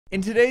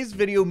In today's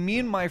video, me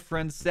and my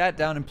friends sat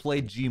down and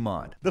played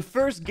Gmod. The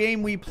first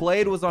game we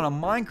played was on a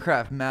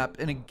Minecraft map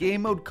in a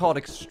game mode called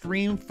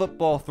Extreme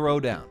Football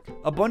Throwdown.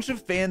 A bunch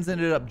of fans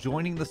ended up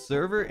joining the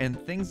server and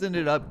things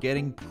ended up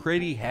getting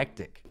pretty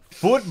hectic.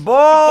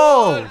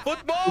 Football!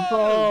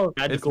 Football!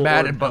 It's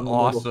Madden, but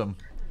awesome.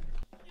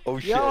 Oh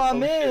shit. Yo,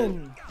 I'm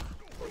in.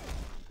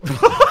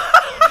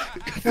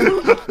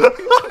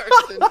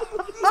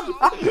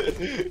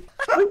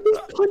 I'm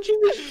just punching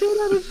the shit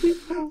out of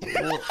people.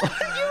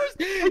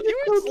 You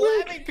were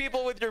slamming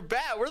people with your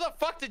bat. Where the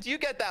fuck did you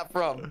get that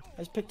from?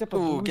 I just picked up a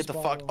Ooh, booze get the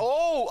bottle. fuck.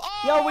 Oh!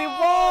 Yo, we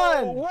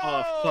won! Whoa.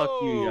 Oh, fuck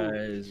you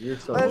guys. You're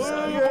so Let's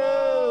bad.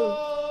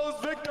 go!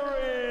 Victory!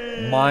 Who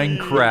do you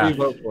Minecraft.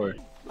 vote for?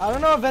 I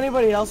don't know if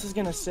anybody else is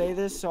gonna say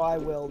this, so I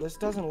will. This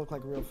doesn't look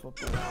like real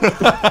football.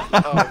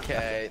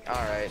 Okay,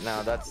 alright,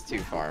 no, that's too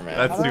far, man.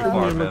 That's too I don't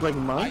far, It look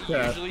man. like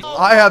Minecraft.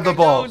 I have the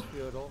ball.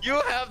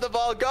 You have the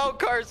ball. Go,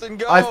 Carson,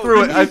 go. I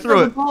threw it. I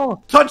threw it.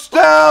 Oh,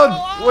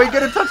 Touchdown! Wait,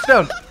 get a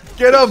touchdown.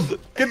 Get him.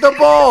 Get the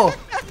ball.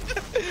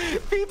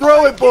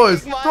 Throw it,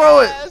 boys. Throw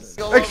it.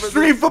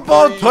 Extreme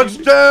football.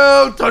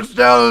 Touchdown.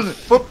 Touchdown.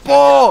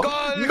 Football.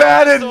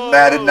 Madden.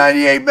 Madden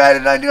 98.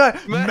 Madden 99.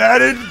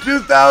 Madden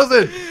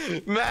 2000.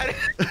 Madden.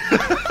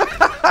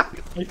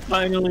 I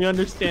finally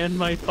understand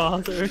my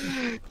father.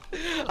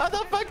 How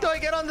the fuck do I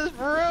get on this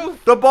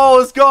roof? The ball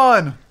is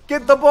gone.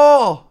 Get the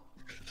ball.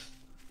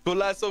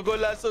 Golazo,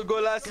 golazo,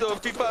 golazo.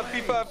 FIFA,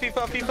 FIFA,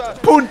 FIFA,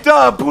 FIFA.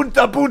 Punta.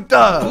 Punta.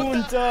 Punta.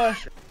 Punta.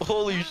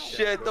 Holy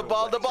shit. The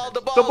ball, the ball, the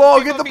ball. The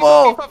ball. Get the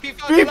ball.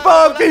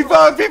 FIFA.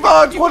 FIFA.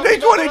 FIFA. 20.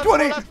 20.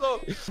 20.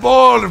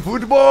 Ball.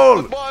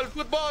 Football. Football,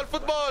 football,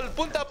 football.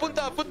 Punta,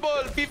 punta,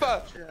 football.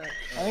 FIFA.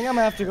 I think I'm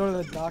gonna have to go to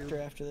the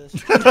doctor after this.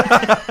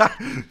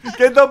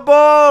 Get the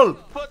ball.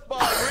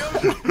 Football,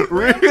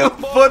 Real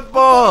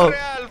football.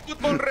 Real,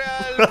 football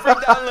real. Free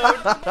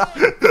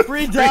download.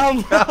 Free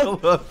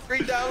download. Free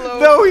download.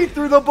 No, he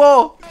threw the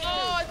ball. Oh,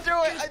 I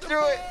threw it. I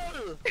threw it.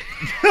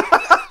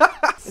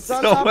 It's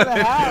on top of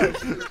the house.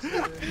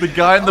 The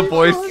guy in the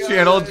voice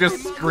channel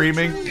just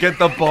screaming, "Get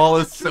the ball!"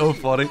 is so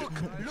funny.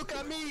 Look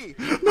at me.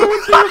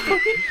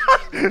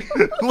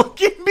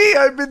 Look at me,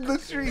 I'm in the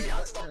street.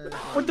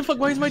 What the fuck?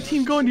 Why is my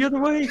team going the other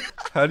way?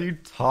 How do you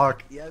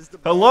talk?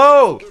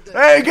 Hello?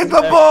 Hey, get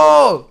the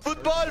ball!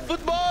 Football,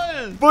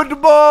 football.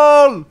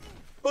 Football!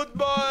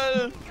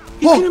 Football.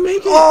 He's gonna make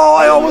it. Oh,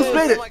 I almost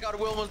made Oh it. my god,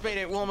 we almost made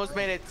it. We almost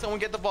made it. Someone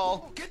get the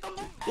ball.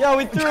 Yo,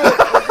 we threw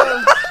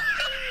it.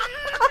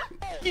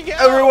 You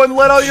get Everyone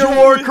let out your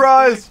war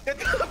cries. Get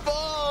the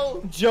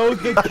ball. Joe,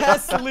 the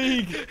Guest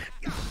League.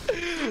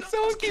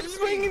 Someone keeps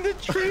swinging the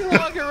tree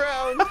log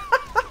around.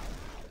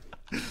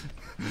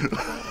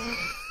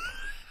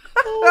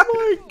 Oh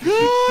my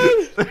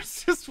god.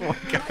 There's just one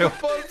guy.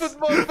 Football,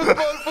 football,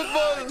 football,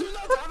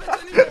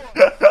 football.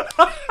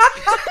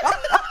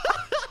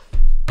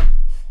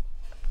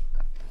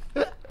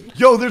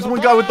 Yo, there's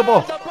one guy with the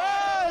ball. The ball.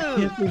 I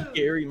can't believe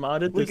Gary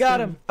modded this. We got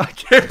thing. him. I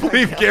can't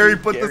believe Gary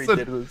put this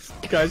in.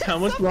 Guys, how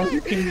much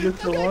longer can you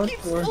just go on Keep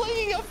for?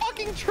 flinging a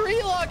fucking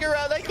tree log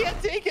around. I can't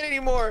take it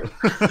anymore.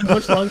 How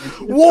much longer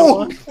can you just Whoa! go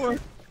on for?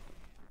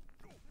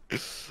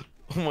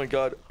 Oh my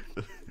god.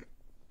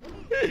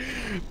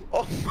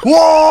 Oh,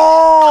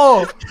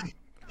 Whoa!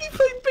 He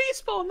played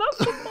baseball, not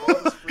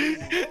football.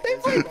 they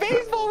play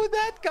baseball with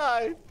that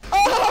guy.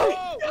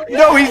 Oh!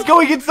 No, he's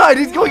going inside.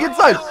 He's going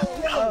inside.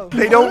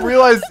 They don't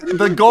realize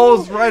the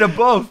goal's right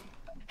above.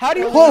 How do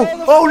you Oh,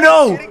 oh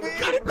no!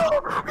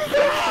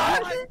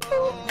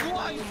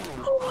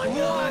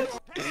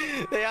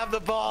 They have the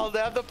ball. They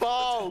have the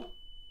ball.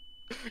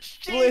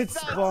 Blitz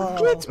ball.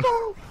 Blitz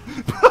ball.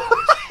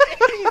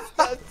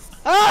 Jesus.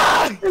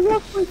 Ah! I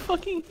lost my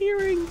fucking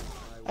hearing.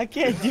 I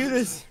can't do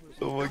this.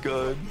 Oh my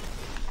god.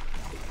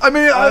 I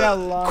mean, got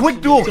lost.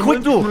 quick duel, quick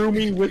Someone duel. threw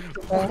me with the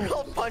ball. We're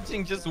all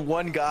punching just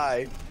one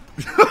guy.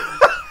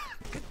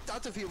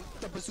 Out of here with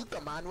the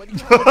bazooka, man. What do you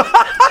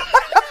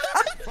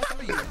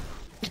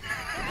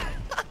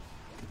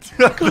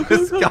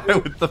This guy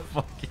with the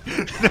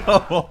fucking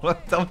no,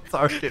 don't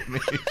target me.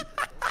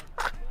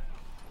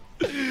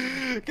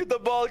 Get the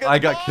ball. Get I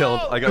the got ball. killed.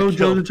 I Go got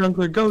Joe the killed.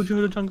 Jungler. Go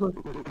Joe the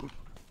Jungler.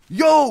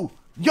 Yo,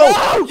 yo,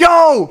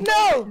 yo!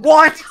 No!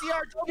 What?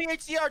 HCR, Dolby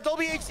HCR,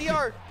 Dolby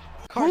HCR.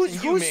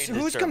 Carson, you made this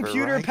Whose server,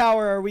 computer right?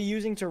 power are we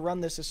using to run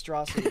this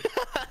atrocity?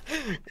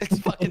 It's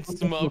fucking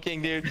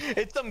smoking, dude.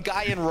 It's some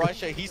guy in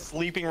Russia. He's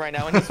sleeping right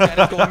now, and he's kind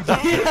of going.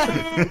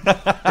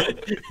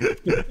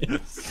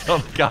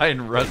 Some guy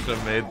in Russia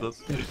made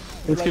this.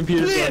 This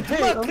computer's Hey, like,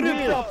 hey,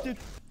 I'm here.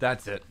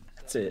 That's it.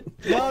 That's it.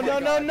 No, no,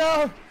 no,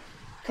 no.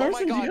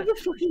 Carson, do you God. have a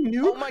fucking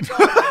nuke? Oh my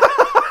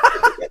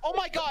god. Oh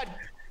my god.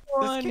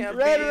 This can't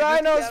Red be.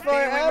 Rhinos This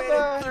can't be.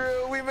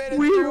 forever. We made it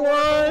We through.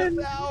 won.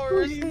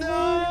 Hours. We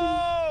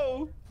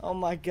No. Oh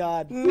my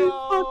god.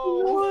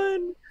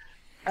 No.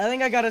 I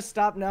think I gotta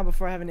stop now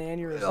before I have an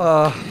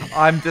aneurysm.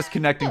 I'm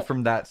disconnecting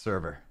from that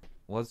server.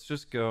 Let's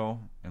just go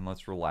and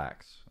let's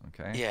relax,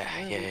 okay? Yeah.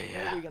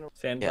 What are we gonna-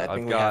 Sandbox. Yeah, I think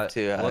I've we got. have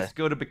to. Let's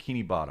go to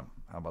Bikini Bottom.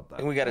 How about I that?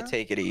 think we gotta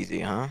take it easy,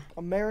 huh?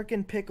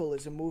 American Pickle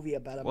is a movie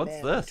about a What's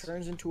man this? who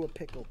turns into a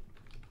pickle.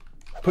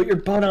 Put your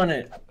butt on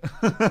it.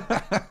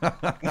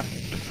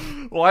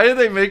 Why did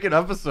they make an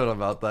episode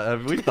about that?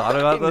 Have we thought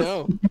about this?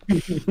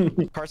 No.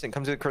 Carson,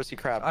 come to the Krusty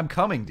Krab. I'm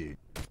coming, dude.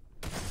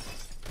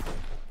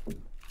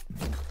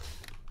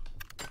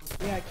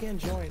 Yeah, I can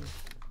join.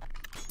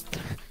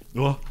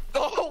 Oh.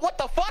 Oh, what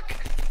the fuck?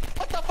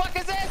 What the fuck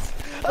is this?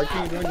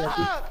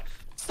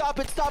 Stop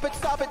it, stop it,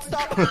 stop it,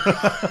 stop it.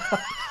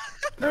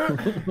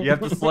 You have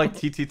to select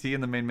TTT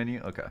in the main menu?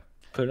 Okay.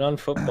 Put it on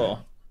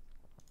football.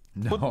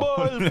 No,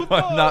 Football, no,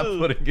 football. I'm not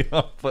putting it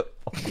on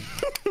football.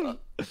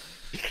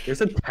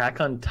 There's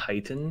Attack on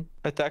Titan.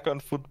 Attack on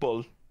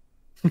football.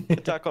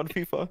 Attack on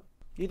FIFA.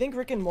 Do you think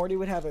Rick and Morty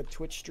would have a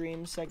Twitch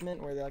stream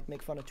segment where they like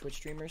make fun of Twitch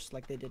streamers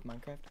like they did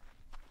Minecraft?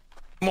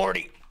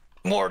 Morty.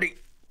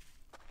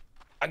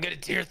 I get a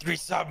tier 3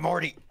 sub,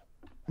 Morty.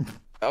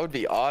 That would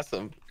be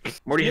awesome.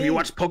 Morty, have you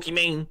watched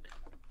Pokemon?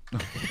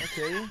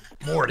 Okay.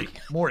 Morty.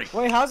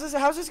 Wait, how's this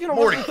gonna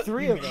work with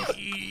 3 of us?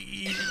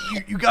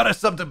 You gotta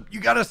sub to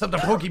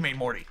Pokemon,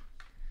 Morty.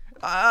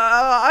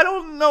 I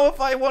don't know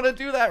if I want to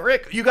do that,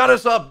 Rick. You gotta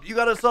sub,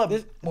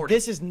 Morty.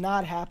 This is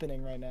not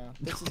happening right now.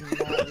 This is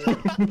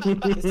not real.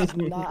 This is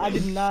not. I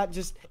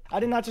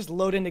did not just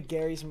load into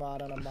Gary's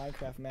mod on a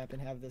Minecraft map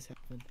and have this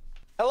happen.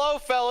 Hello,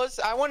 fellas.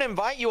 I want to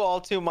invite you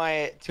all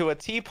to a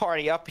tea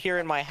party up here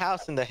in my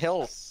house in the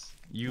hills.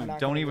 You I'm not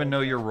don't gonna even go know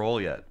there. your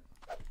role yet.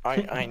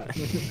 I know.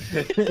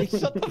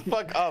 Shut the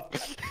fuck up.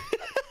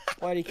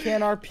 What, he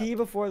can't RP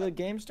before the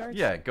game starts?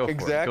 Yeah, go for it.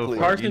 Go Exactly. for it.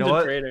 Carson's You know a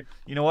what? traitor.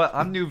 You know what?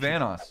 I'm new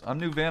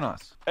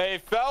Vanos. Hey,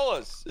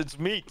 fellas. It's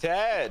me,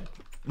 Ted.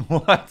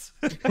 What?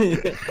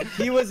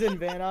 He was in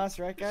Vanos,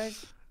 right,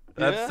 guys?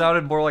 That Yeah.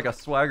 sounded more like a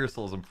Swagger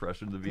Souls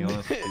impression, to be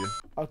honest with you.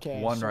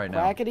 Okay. One so right now.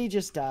 Quackity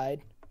just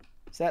died,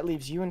 so that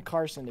leaves you and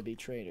Carson to be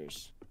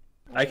traitors.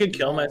 I could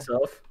kill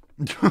myself.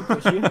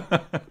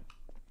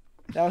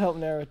 That would help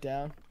narrow it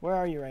down. Where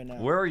are you right now?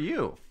 Where are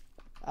you?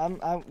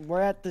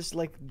 We're at this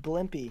like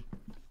blimpy.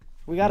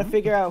 We got to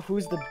figure out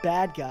who's the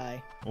bad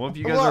guy. What if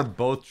you guys are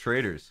both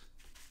traitors?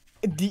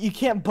 You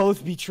can't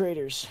both be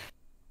traitors.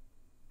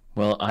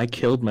 Well, I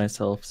killed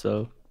myself,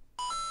 so.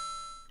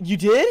 You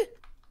did?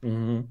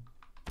 Mm-hmm.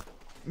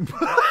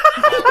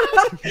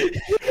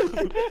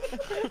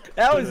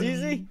 That was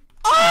easy.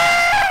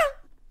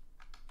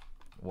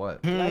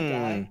 What? That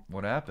guy.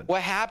 What happened?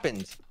 What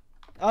happened?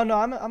 Oh no,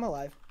 I'm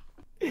alive.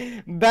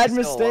 Bad He's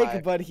still mistake,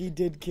 alive. but he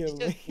did kill He's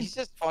just, me. he's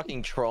just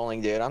fucking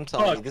trolling, dude. I'm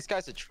telling you, Fuck. this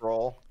guy's a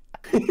troll.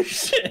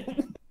 Shit.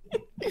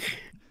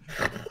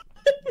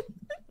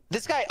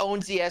 This guy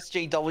owns the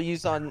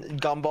SJWs on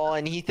Gumball,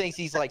 and he thinks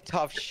he's like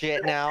tough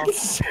shit now.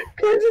 Carson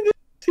didn't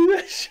see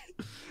that shit.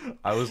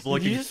 I was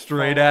looking just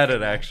straight fall at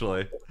it,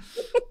 actually.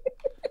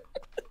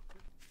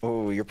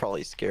 Oh, you're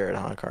probably scared,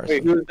 huh, Carson?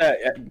 Wait, who is that?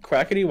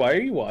 Quackity, why are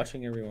you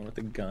watching everyone with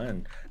a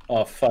gun?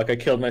 Oh, fuck, I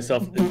killed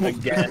myself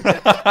again.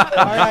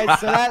 Alright,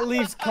 so that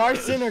leaves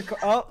Carson or...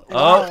 Oh.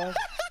 Oh.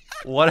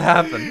 What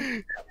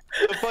happened?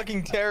 The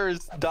fucking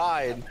terrorist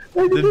died.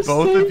 Did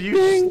both of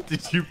you?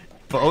 Did you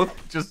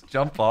both just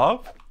jump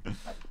off?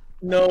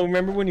 No,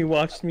 remember when you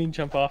watched me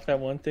jump off that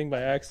one thing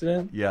by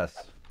accident? Yes.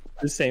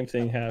 The same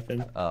thing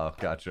happened. Oh,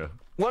 gotcha.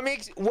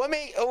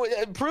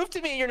 Prove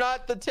to me you're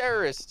not the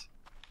terrorist.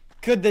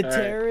 Could the All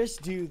right.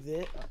 terrorist do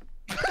this?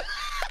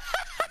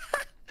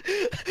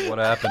 What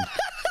happened?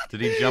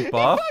 Did he jump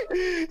off?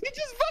 He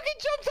just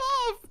fucking jumped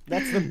off.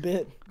 That's the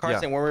bit.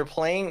 Carson, when we're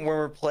playing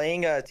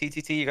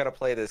TTT, you gotta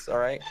play this, all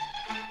right?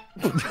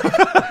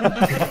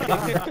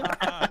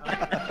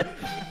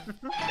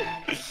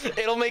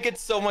 It'll make it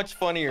so much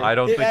funnier. I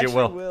don't think it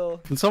actually will.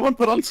 Can someone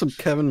put on some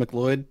Kevin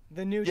McLeod?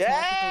 The new Yeah,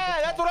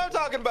 tactical that's what I'm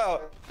talking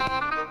about.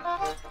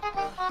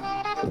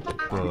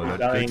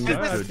 Dying.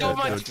 This is so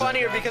much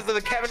funnier because of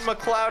the Kevin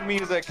McLeod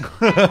music.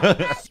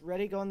 defense.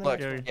 Ready, go in the Look,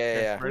 next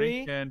yeah.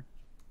 Three. Ready?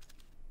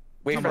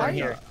 Wait Come for on, him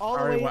here. all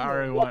the I way in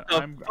already there. won.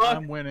 the fuck?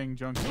 I'm winning,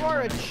 Junkie. You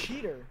are a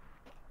cheater.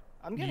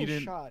 I'm getting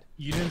didn't- shot.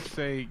 You didn't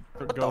say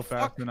the go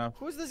fast fuck? enough.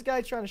 Who's this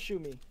guy trying to shoot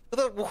me?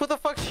 Who the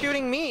fuck's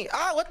shooting me?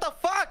 Ah, what the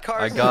fuck, I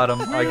Carson? got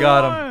him. I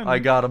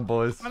got him,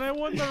 boys. And I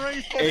won the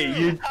race.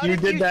 Hey, How you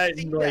did did you that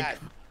see in like that?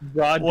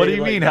 broad What do you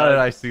daylight, mean? How did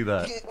guys. I see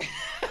that?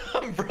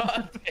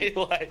 Broad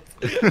daylight.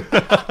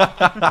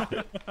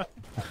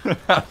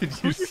 How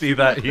did you see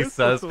that? He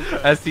says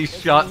as he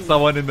shot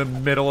someone in the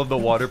middle of the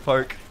water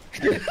park.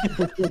 Come here.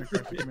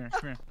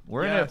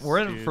 We're Yes, in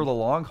it dude. for the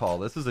long haul.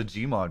 This is a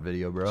Gmod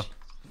video, bro.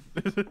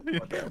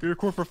 We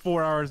record for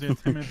 4 hours and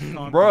 10 minutes of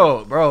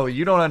content. Bro,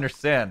 you don't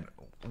understand.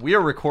 We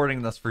are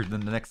recording this for the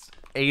next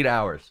 8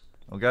 hours.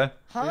 Okay?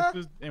 Huh?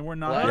 And we're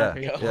not What? Yeah,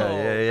 getting yeah,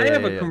 paid. yeah, I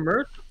have a yeah.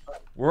 commercial.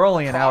 We're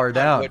only an hour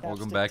down. That's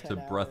Welcome the back to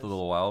 10 Breath of the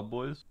hours. Wild,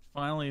 boys.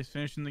 Finally, he's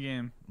finishing the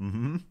game.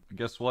 Mm-hmm.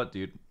 Guess what,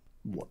 dude?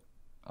 What?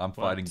 I'm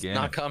fighting Ganon.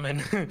 Not coming.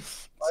 Why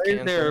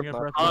is there We got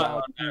Breath a of the pot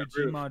Wild on that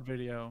 2 roof? Gmod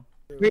video.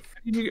 Wait, how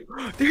did you...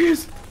 There he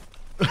is!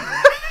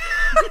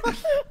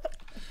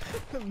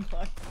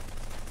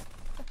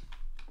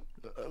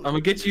 I'm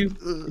gonna get you.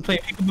 You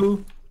playing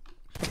peekaboo?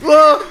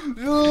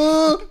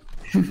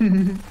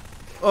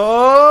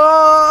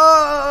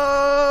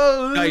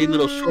 Oh! Got you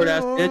little short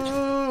ass bitch.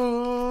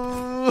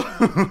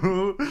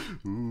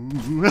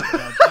 Yeah,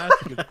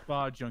 that's a good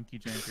spot, Junkie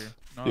Janker.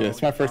 No, Yeah,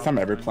 it's my first time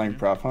ever behind playing you.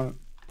 Prop Hunt.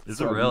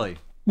 Is it really?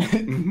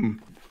 Mhm.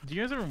 Do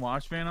you guys ever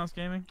watch Vanos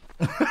Gaming?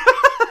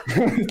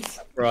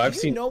 Bro, I've Do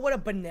you seen. know what a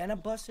banana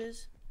bus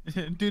is?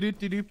 Do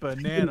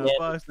banana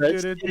bus.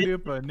 Do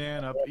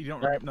banana. You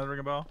don't ring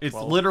a bell? It's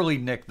Well, literally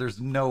Nick. There's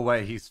no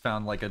way he's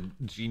found like a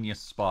genius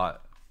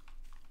spot.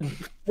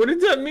 What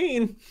did that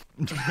mean?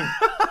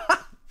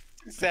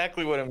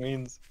 Exactly what it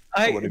means.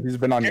 What if he's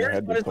been on your Garry's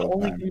head not this the whole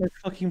only time? game I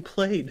fucking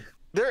played.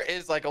 There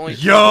is like only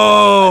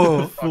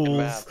Yo! fucking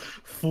map.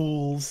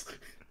 Fools.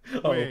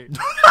 Wait. Wait.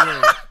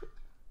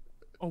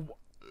 Oh,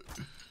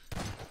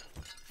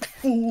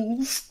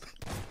 Fools.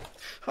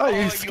 Oh, you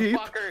you escape.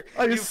 fucker!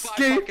 I you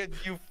escape. fucking,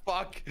 you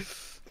fuck!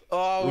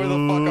 Oh, where the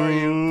fuck are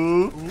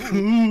you?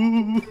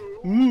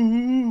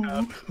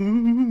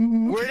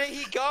 Where did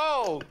he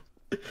go?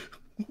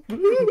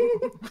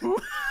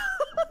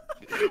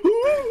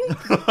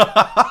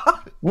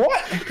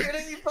 What? Where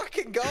did he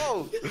fucking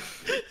go?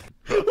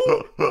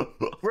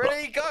 Where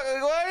did he go?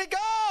 Where did he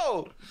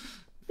go?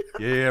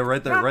 Yeah,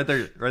 right there,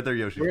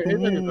 Yoshi. Where is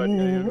everybody?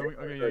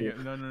 Okay,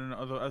 no.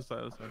 Other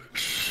side.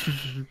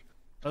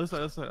 Other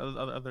side.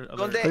 Other.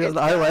 Donde I got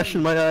the eyelash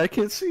in my eye. I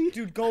can't see.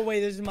 Dude, go away.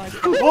 This is my.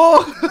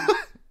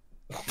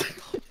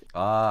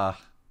 Ah,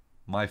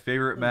 my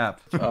favorite map.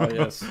 Oh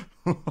yes.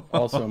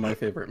 Also my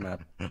favorite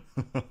map.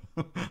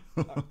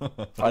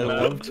 I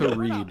love to We're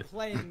read. not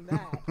playing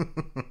that.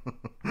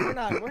 We're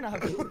not playing. I don't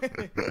want to play with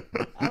it.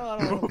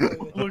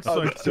 Looks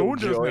like someone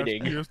doesn't have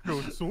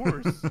CSGO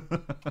source.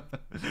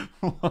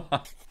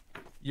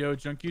 Yo,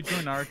 Junkie,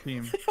 join our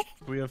team.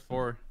 We have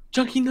 4.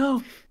 Junkie,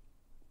 no.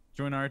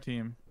 Join our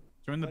team.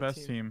 Join the What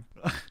best team.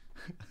 How do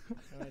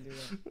I do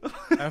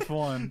that?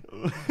 F1.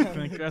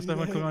 Then press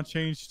F1, click on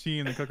change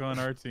team, then click on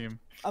our team.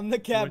 I'm the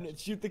cabinet.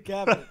 Shoot the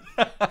cabinet.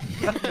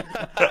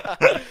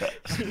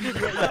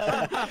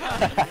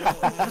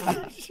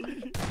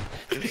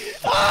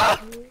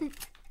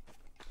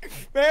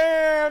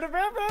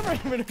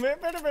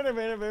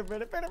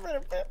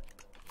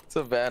 It's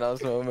a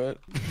badass moment.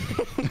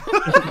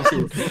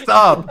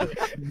 Stop.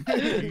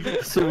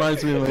 This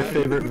reminds me of my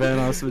favorite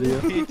Vanos video.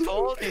 He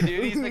told you,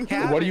 dude. He's the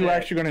cabinet. What are you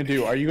actually gonna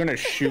do? Are you gonna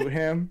shoot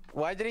him?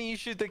 Why didn't you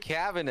shoot the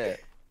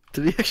cabinet?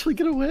 Did he actually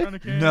get away?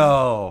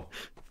 No.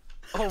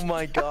 Oh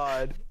my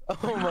god.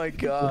 Oh my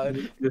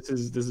god. This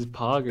is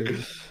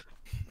Poggers.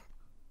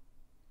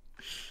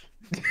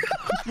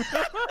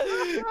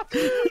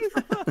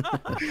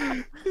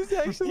 This is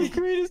actually the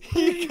greatest.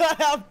 You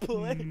got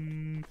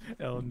outplayed.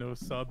 El no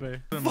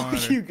sabe.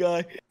 Fuck you,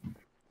 guy.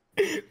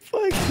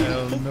 Fuck you.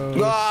 El no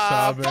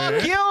Ah, sabe.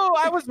 fuck you!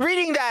 I was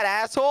reading that,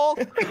 asshole.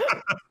 This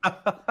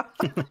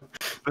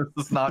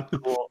is not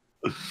cool.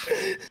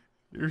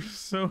 You're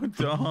so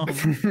dumb.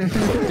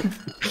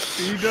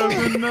 He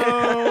doesn't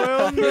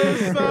know.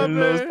 El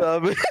no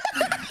sabe.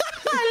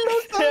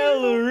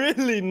 Él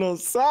really no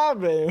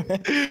sabe, man.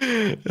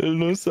 Él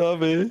no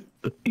sabe.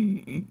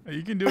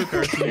 You can do it,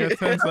 Carson. You got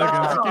 10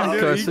 seconds. You can do it.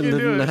 You Carson can do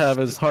didn't it. have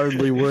his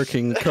hardly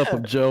working cup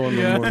of Joe in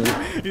the Yeah, morning.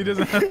 he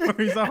doesn't have,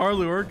 he's not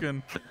hardly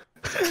working.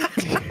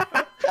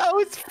 That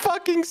was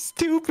fucking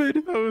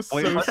stupid. That was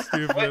so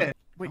stupid.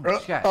 Wait,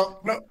 chat. Oh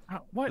no!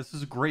 What? This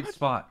is a great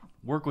spot.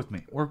 Work with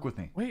me. Work with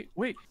me. Wait.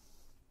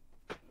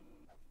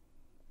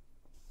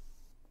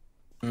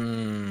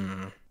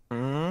 Mm.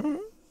 Can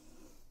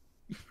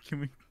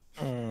we?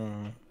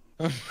 Mm.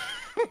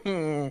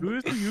 Who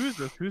is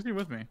this? Who's here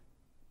with me?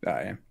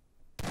 I am.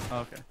 Oh,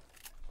 okay.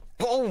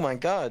 Oh my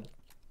god.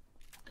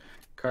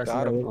 Carson,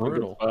 Got him. that was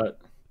brutal. But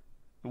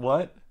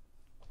What?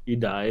 you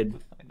died.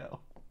 I know.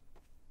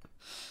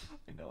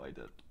 I know I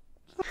did.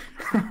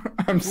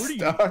 I'm What are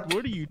stuck.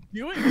 you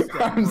doing,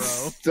 stuck, I'm bro?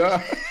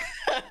 stuck.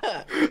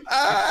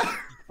 Ah!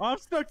 I'm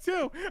stuck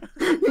too.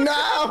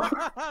 No!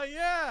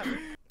 Yeah.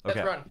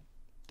 Okay. Run.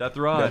 Death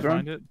run. Death run?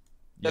 Find it.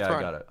 Yeah, Death I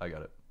run. got it. I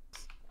got it.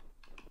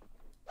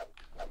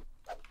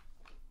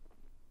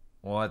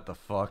 What the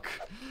fuck?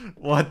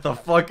 What the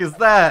fuck is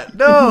that?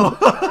 No!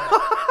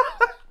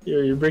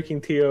 You're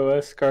breaking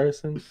TOS,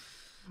 Carson.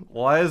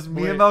 Why is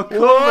me and Wait.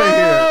 Malcoma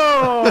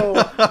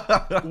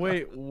here?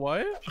 Wait,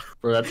 what?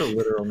 Bro, that's a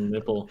literal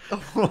nipple.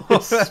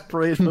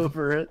 Sprayed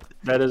over it.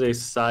 That is a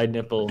side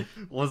nipple.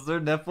 Was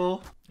there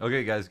nipple?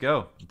 Okay, guys,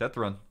 go. Death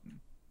run.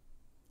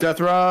 Death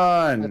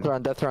run! Death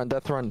run, death run,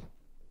 death run.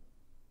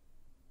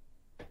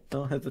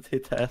 Don't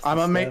hesitate to ask. I'm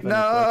the a mate.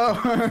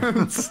 staff any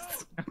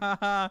questions.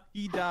 No!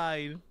 He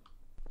died.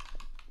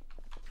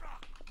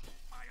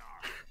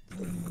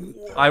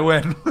 I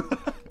win.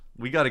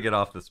 We gotta get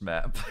off this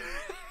map.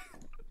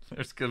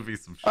 There's gonna be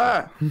some shit.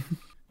 Ah!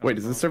 Wait,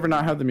 does the server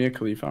not have the Mia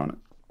Khalifa on it?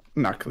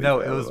 Not Khalifa. No,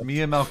 it was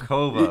me and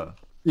Malkova.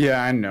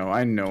 Yeah, I know.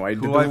 I did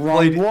Who the I wrong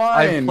played. one.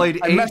 I played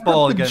I 8 messed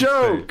ball up the against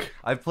joke. her.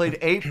 I played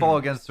 8 ball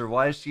against her.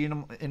 Why is she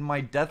in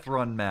my death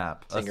run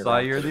map? Singer Asai,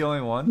 run. you're the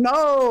only one.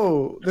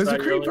 No, there's a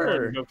Sorry, you're only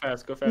creeper. one. Go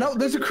fast, go fast. No,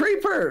 there's a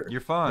creeper.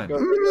 You're fine.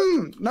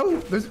 No,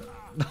 there's.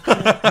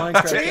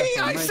 Minecraft See,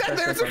 F1, I said Minecraft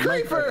there's a F1,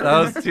 creeper. That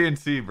was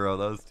TNT, bro.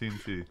 That was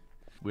TNT.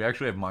 We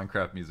actually have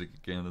Minecraft music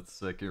again. That's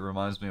sick. It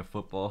reminds me of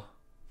football.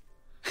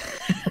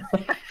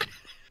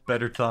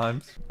 Better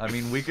times. I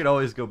mean, we could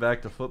always go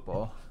back to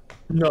football.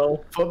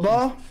 No.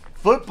 Football?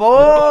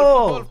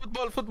 Football!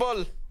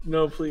 Football.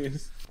 No,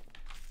 please.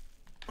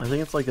 I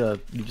think it's like a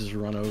you just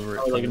run over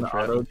it. Oh, like an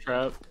trap. auto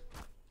trap.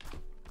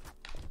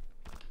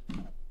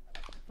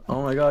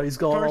 Oh my god, he's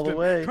going all the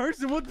way.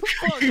 Carson, what the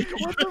fuck?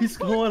 What the He's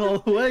fuck? going all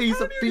the way. He's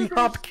a How do you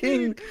B-hop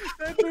king.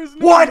 There's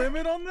no What?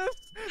 limit on this?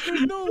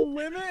 There's no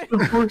limit?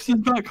 Of course he's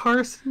not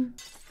Carson.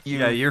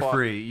 Yeah, you're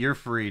free. You're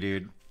free,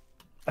 dude.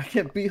 I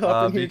can't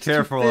B-hop in here. Be it's too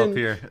careful thin. up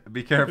here.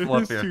 Be careful It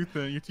up is here. too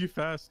thin. You're too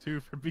fast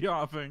too for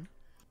B-hopping.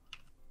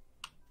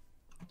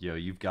 Yo,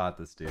 you've got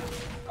this, dude.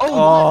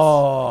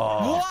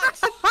 Oh,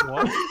 What?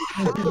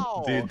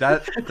 Wow. Dude,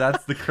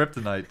 that's the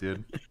kryptonite,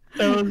 dude.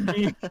 That was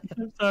me.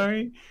 I'm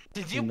sorry.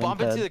 Did you And bump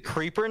then into dead. the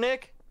creeper,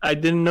 Nick? I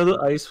didn't know the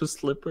ice was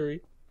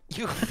slippery.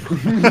 You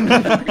fucking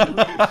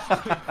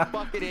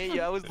hate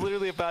you. I was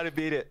literally about to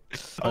beat it.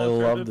 I Oh,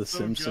 love that's The so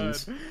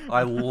Simpsons. good.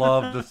 I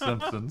love The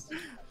Simpsons.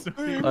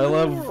 I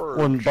love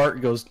when Bart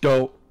goes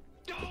dope.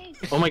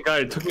 Oh my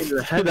god, it took me to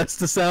the head. That's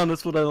the sound.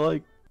 That's what I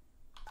like.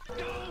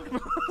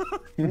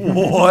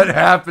 What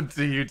happened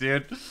to you,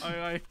 dude?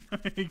 I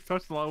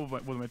touched the lava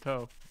with my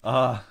toe.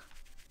 Why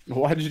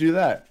did you do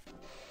that?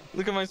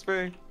 Look at my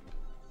spray.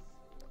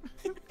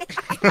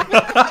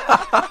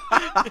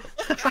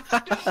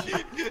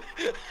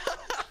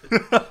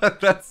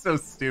 That's so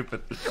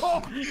stupid.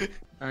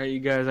 Alright, you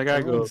guys, I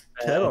gotta go. Everyone's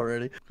dead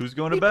already. Who's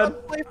going to He bed?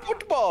 not play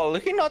football.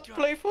 He not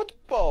play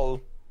football.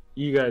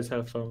 You guys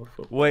have fun with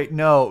football. Wait,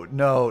 no,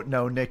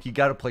 Nick, you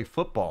gotta play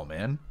football,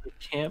 man. You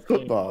can't play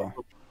Football.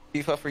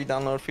 FIFA free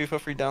download. FIFA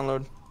free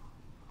download.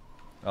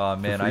 Oh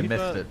man, I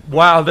missed it.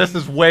 Wow, this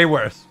is way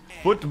worse.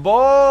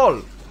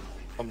 Football!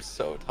 I'm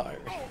so tired.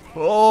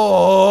 Oh!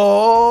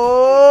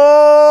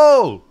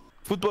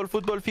 Football,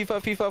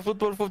 FIFA,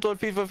 football,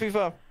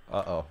 FIFA.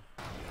 Uh-oh.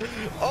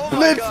 Oh my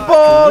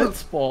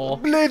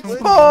Blitzball! Blitzball.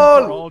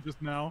 Blitzball! All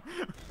just now.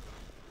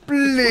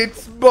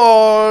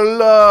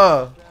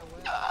 Blitzball!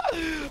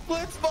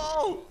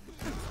 Blitzball!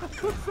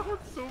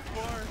 So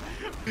far.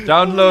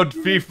 Download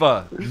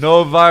FIFA.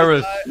 No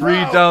virus. Free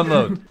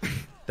download.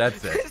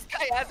 That's it. This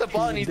guy has the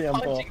ball and he's Damn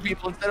ball. punching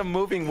people instead of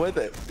moving with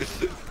it.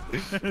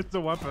 It's a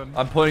weapon.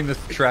 I'm putting this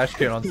trash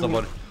can on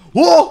someone.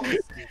 Whoa!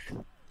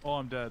 Oh,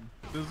 I'm dead.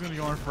 This is gonna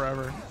go on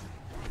forever.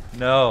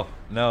 No,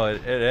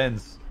 it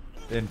ends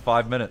in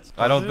 5 minutes.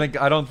 I don't think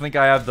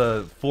I have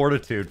the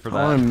fortitude for I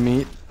want that.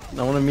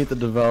 to meet the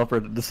developer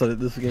that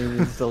decided this game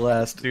needs to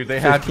last. Dude, they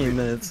have to 15 be,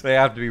 minutes. They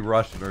have to be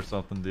Russian or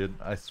something, dude.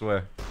 I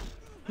swear.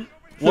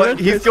 What?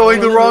 He's going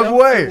the wrong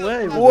way.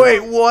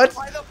 Wait, what?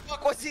 Why the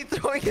fuck was he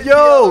throwing it?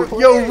 Yo, the other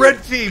yo, way?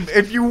 red team.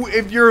 If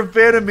you're a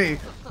fan of me,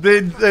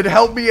 then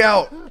help me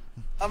out.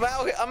 I'm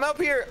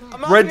up here.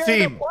 I'm out Red here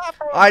team. on the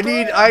platform, I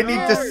need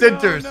bro.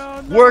 dissenters.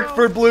 no, Work no.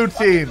 for blue Leave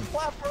team. the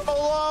platform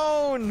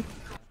alone.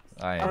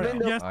 I I'm in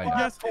the Yes, I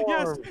yes,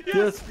 yes,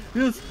 Yes,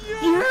 yes,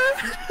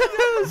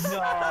 yes.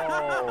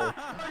 No.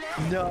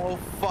 No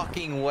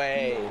fucking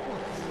way.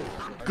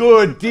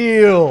 Good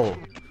deal.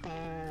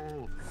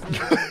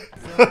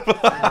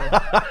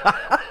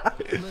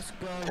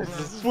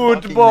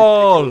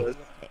 Football.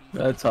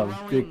 That's a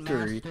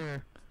victory.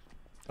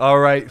 All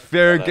right,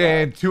 fair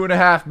game.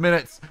 2.5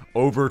 minutes.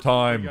 We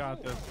Overtime.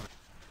 got this.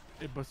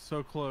 It was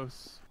so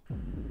close.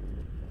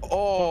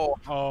 Oh,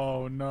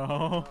 Oh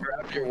no.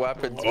 grab your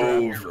weapons.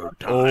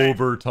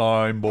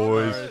 Overtime,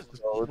 boys. Alright,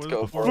 Let's what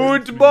go is the for it.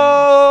 forward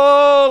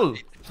Football.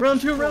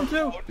 Round two, round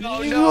two.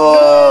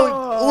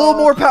 Whoa! A little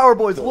more power,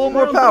 boys. A little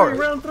more power.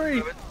 Round three.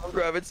 Someone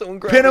grab it. Someone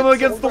grab Pin it. him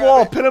against the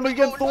wall. Pin him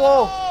against the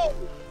wall.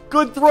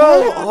 Good throw.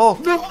 Oh,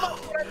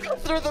 Go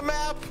through the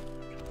map.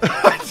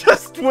 I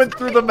just went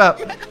through the map.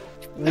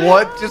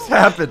 What just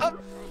happened?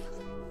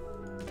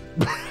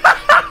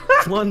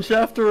 Lunge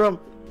after him.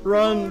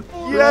 Run.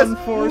 Yes.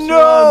 Run, Forrest,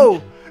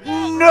 No.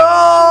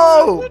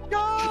 No.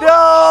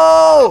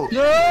 No. run.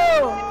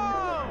 No.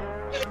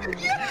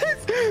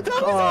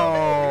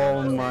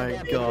 Oh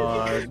my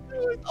god.